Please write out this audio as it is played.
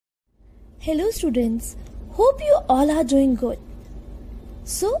Hello students, hope you all are doing good.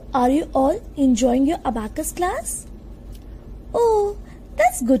 So, are you all enjoying your Abacus class? Oh,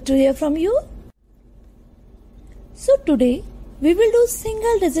 that's good to hear from you. So today, we will do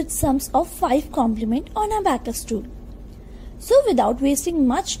single digit sums of 5 complement on Abacus tool. So without wasting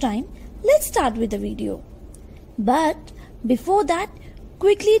much time, let's start with the video. But before that,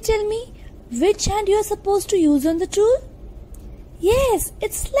 quickly tell me which hand you are supposed to use on the tool? Yes,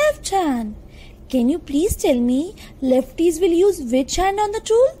 it's left hand. Can you please tell me lefties will use which hand on the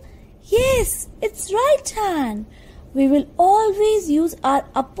tool? Yes, it's right hand. We will always use our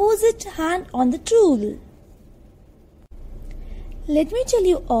opposite hand on the tool. Let me tell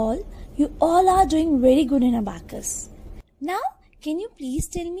you all are doing very good in Abacus. Now, can you please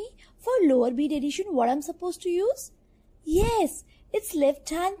tell me for lower bead addition what I'm supposed to use? Yes, it's left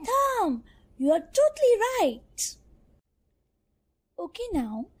hand thumb. You are totally right. Okay,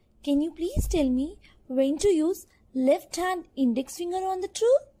 now, can you please tell me when to use left hand index finger on the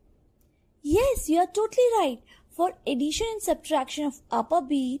tool? Yes, you are totally right for addition and subtraction of upper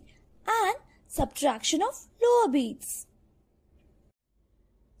bead and subtraction of lower beads.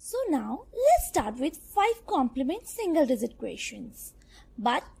 So now, let's start with 5 complement single digit questions.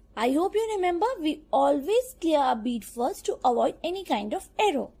 But I hope you remember we always clear our bead first to avoid any kind of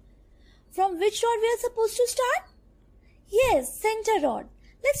error. From which rod we are supposed to start? Yes, center rod.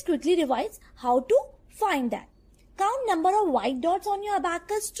 Let's quickly revise how to find that. Count number of white dots on your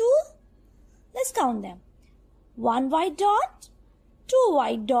Abacus tool. Let's count them. 1 white dot, 2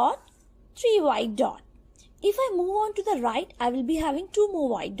 white dot, 3 white dot. If I move on to the right, I will be having 2 more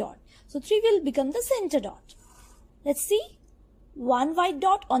white dots. So 3 will become the center dot. Let's see. 1 white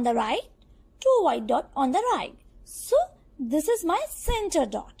dot on the right, 2 white dot on the right. So this is my center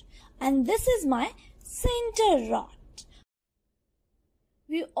dot and this is my center rod.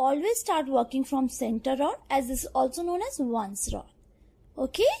 We always start working from center rod as this is also known as ones rod.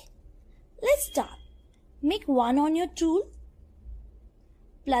 Okay? Let's start. Make 1 on your tool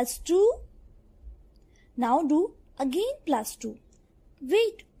plus 2. Now do again plus 2.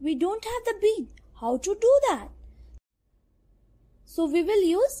 Wait, we don't have the bead. How to do that? So we will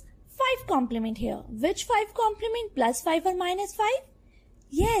use 5 complement here. Which 5 complement? Plus 5 or minus 5?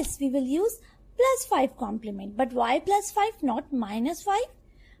 Yes, we will use plus 5 complement. But why plus 5 not minus 5?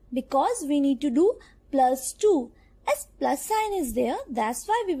 Because we need to do plus 2. As plus sign is there, that's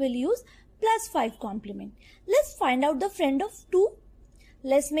why we will use plus 5 complement. Let's find out the friend of 2.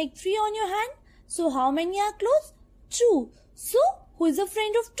 Let's make 3 on your hand. So how many are close? 2. So who is the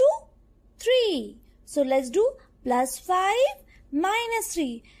friend of 2? 3. So let's do plus 5 minus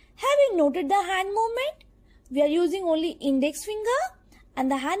 3. Have you noted the hand movement? We are using only index finger and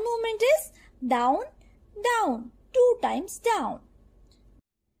the hand movement is down, down, 2 times down.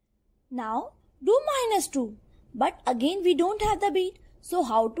 Now do minus 2. But again we don't have the bead. So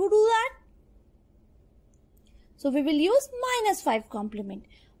how to do that? So we will use minus 5 complement.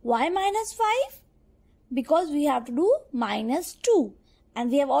 Why minus 5? Because we have to do minus 2. And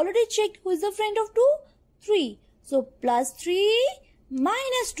we have already checked who is the friend of 2? 3. So plus 3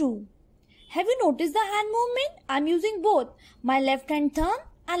 minus 2. Have you noticed the hand movement? I am using both my left hand thumb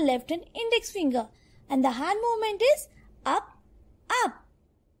and left hand index finger. And the hand movement is up, up.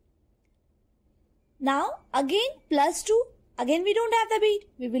 Now again plus 2. Again we don't have the bead.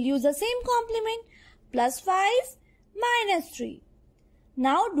 We will use the same complement. Plus 5 minus 3.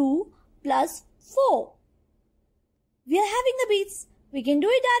 Now do plus 4. We are having the beads. We can do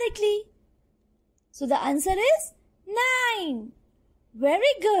it directly. So the answer is 9.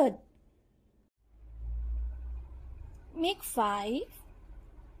 Very good. Make 5.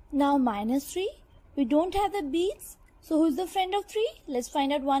 Now minus 3. We don't have the beads. So who is the friend of 3? Let's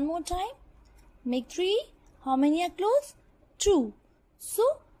find out one more time. Make 3. How many are close? 2. So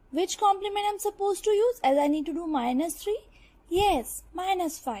which complement I'm supposed to use as I need to do minus 3? Yes,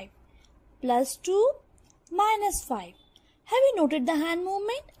 minus 5. Plus 2 minus 5. Have you noted the hand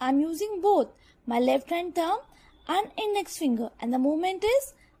movement? I'm using both my left hand thumb and index finger and the movement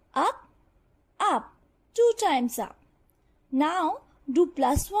is up, up, 2 times up. Now do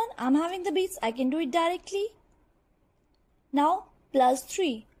plus 1. I'm having the beads. I can do it directly. Now plus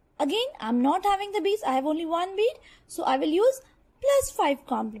 3. Again, I'm not having the beads. I have only one bead. So I will use plus 5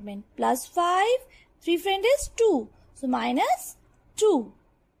 complement. Plus 5. 3 friend is 2. So minus 2.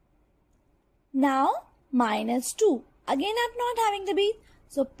 Now minus 2. Again, I'm not having the bead.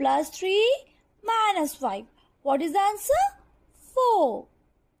 So plus 3 minus 5. What is the answer? 4.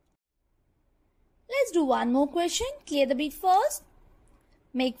 Let's do one more question. Clear the bead first.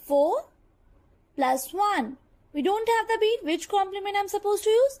 Make 4 plus 1. We don't have the bead. Which complement I'm supposed to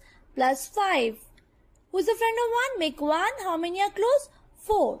use? plus 5. Who's the friend of 1? Make 1. How many are close?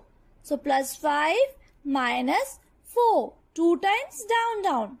 4. So plus 5 minus 4. 2 times down,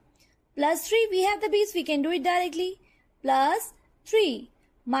 down. Plus 3. We have the beads. We can do it directly. Plus 3.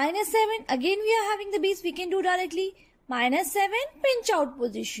 Minus 7. Again we are having the beads. We can do directly. Minus 7. Pinch out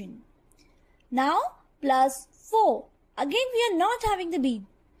position. Now plus 4. Again we are not having the bead.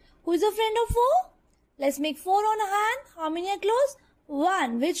 Who is the friend of 4? Let's make 4 on a hand. How many are close?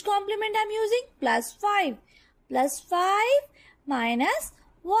 1. Which complement I'm using? Plus 5. Plus 5 minus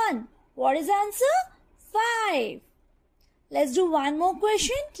 1. What is the answer? 5. Let's do one more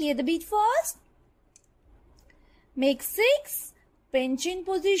question. Clear the bead first. Make 6. Pinch in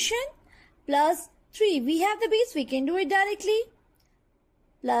position. Plus 3. We have the beads. We can do it directly.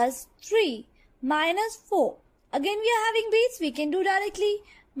 Plus 3. Minus 4. Again we are having beads. We can do directly.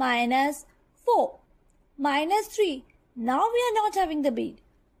 Minus 4. Minus 3. Now we are not having the bead.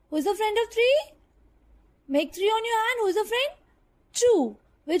 Who is the friend of 3? Make 3 on your hand. Who is the friend? 2.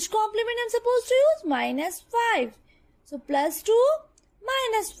 Which complement I'm supposed to use? Minus 5. So plus 2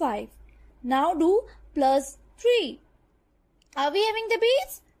 minus 5. Now do plus 3. Are we having the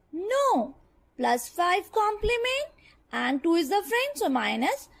beads? No. Plus 5 complement and 2 is the friend. So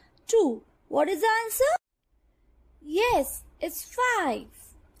minus 2. What is the answer? Yes, it's 5.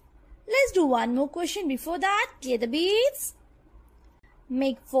 Let's do one more question before that. Clear the beads.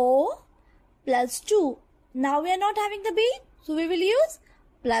 Make 4 plus 2. Now we are not having the bead. So we will use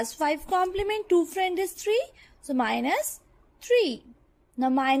plus 5 complement. 2 friend is 3. So minus 3. Now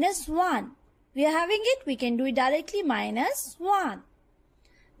minus 1. We are having it. We can do it directly. Minus 1.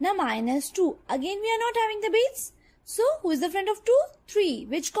 Now minus 2. Again we are not having the beads. So who is the friend of 2? 3.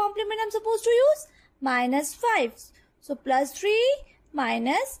 Which complement I'm supposed to use? Minus 5. So plus 3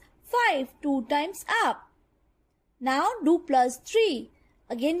 minus 5. 2 times up. Now do plus 3.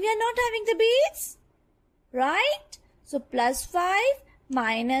 Again we are not having the beads. Right? So plus 5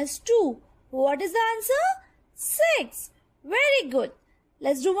 minus 2. What is the answer? 6. Very good.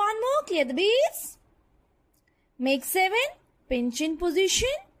 Let's do one more. Clear the beads. Make 7. Pinch in position.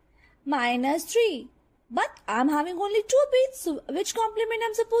 Minus 3. But I'm having only 2 beads. So which complement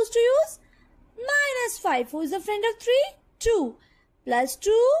I'm supposed to use? Minus 5. Who is the friend of 3? 2. Plus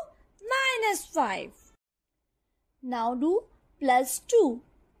 2 minus 5. Now do plus 2.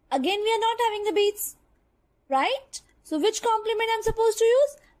 Again we are not having the beads. Right? So which complement I'm supposed to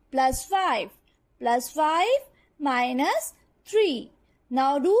use? Plus 5. Plus 5 minus 3.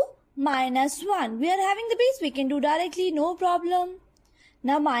 Now do minus 1. We are having the beads. We can do directly. No problem.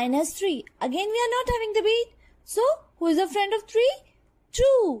 Now minus 3. Again we are not having the bead. So who is the friend of 3?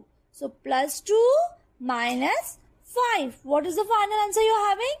 2. So plus 2 minus 5. What is the final answer you are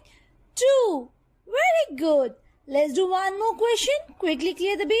having? 2. Very good. Let's do one more question. Quickly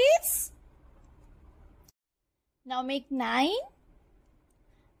clear the beads. Now make 9.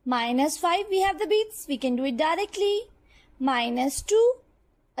 Minus 5. We have the beads. We can do it directly. Minus 2.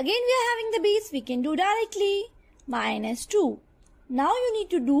 Again we are having the beads. We can do directly. Minus 2. Now you need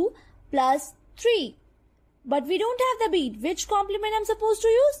to do plus 3. But we don't have the bead. Which complement I'm supposed to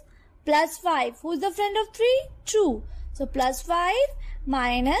use? Plus 5. Who is the friend of 3? 2. So plus 5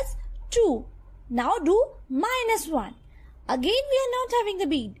 minus 2. Now do minus 1. Again we are not having the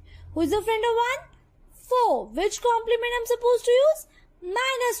bead. Who is the friend of 1? 4. Which complement I'm supposed to use?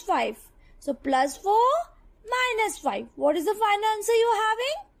 Minus 5. So plus 4 minus 5. What is the final answer you are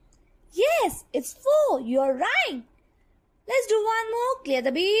having? Yes, it's 4. You are right. Let's do one more. Clear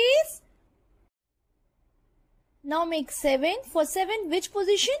the beads. Now make 7. For 7, which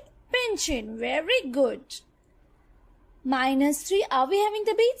position? Pinch in. Very good. Minus 3. Are we having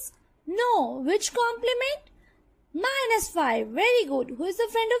the beads? No. Which complement? Minus 5. Very good. Who is the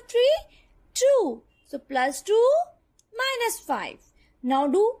friend of 3? 2. So plus 2 minus 5. Now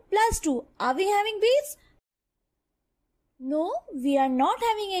do plus 2. Are we having beads? No, we are not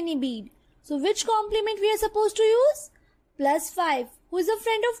having any bead. So which complement we are supposed to use? Plus 5. Who is the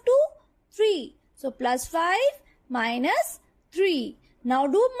friend of 2? 3. So plus 5 minus 3. Now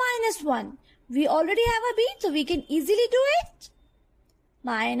do minus 1. We already have a bead, so we can easily do it.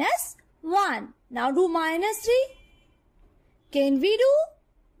 Minus 1. Now do minus 3. Can we do?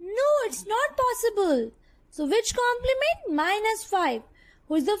 No, it's not possible. So which complement? Minus 5.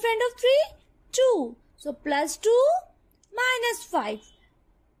 Who is the friend of 3? 2. So plus 2 minus 5.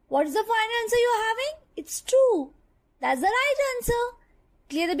 What is the final answer you are having? It's 2. That's the right answer.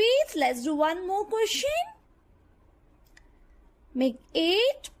 Clear the beads. Let's do one more question. Make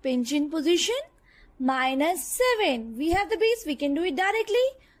 8. Pinch in position. Minus 7. We have the beads. We can do it directly.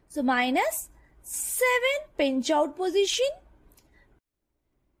 So minus 7. Pinch out position.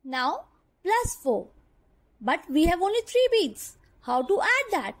 Now plus 4. But we have only 3 beads. How to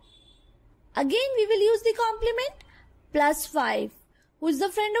add that? Again we will use the complement. Plus 5. Who is the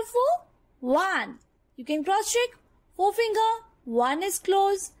friend of 4? 1. You can cross check. 4 finger. 1 is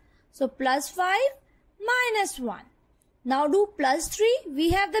close. So plus 5 minus 1. Now do plus 3. We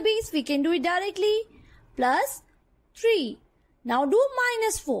have the beads. We can do it directly. Plus 3. Now do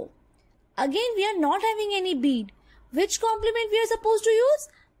minus 4. Again we are not having any bead. Which complement we are supposed to use?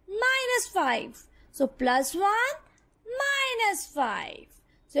 Minus 5. So plus 1 minus 5.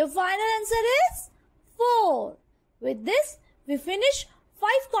 So your final answer is 4. With this we finish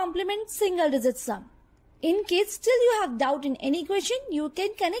 5 complement single digit sum. In case still you have doubt in any question, you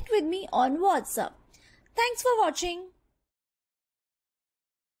can connect with me on WhatsApp. Thanks for watching.